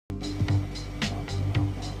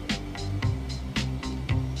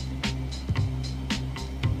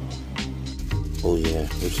Oh yeah,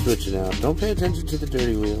 we're switching out. Don't pay attention to the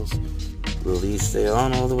dirty wheels. Will these stay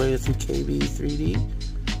on all the way through KB 3D?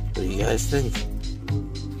 What do you guys think?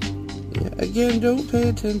 Yeah, again, don't pay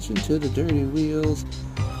attention to the dirty wheels.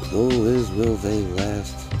 The goal is, will they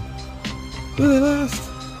last? Will they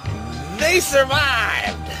last? They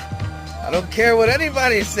survived! I don't care what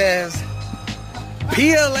anybody says.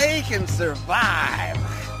 PLA can survive.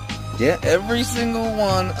 Yeah, every single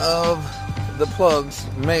one of the plugs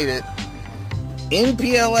made it in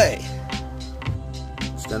PLA.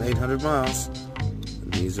 It's done 800 miles.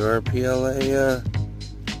 And these are our PLA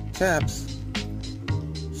caps.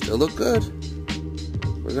 Still look good.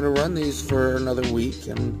 We're gonna run these for another week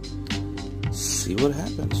and see what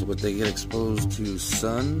happens. Would they get exposed to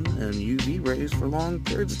sun and UV rays for long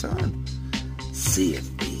periods of time? See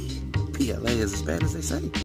if the PLA is as bad as they say.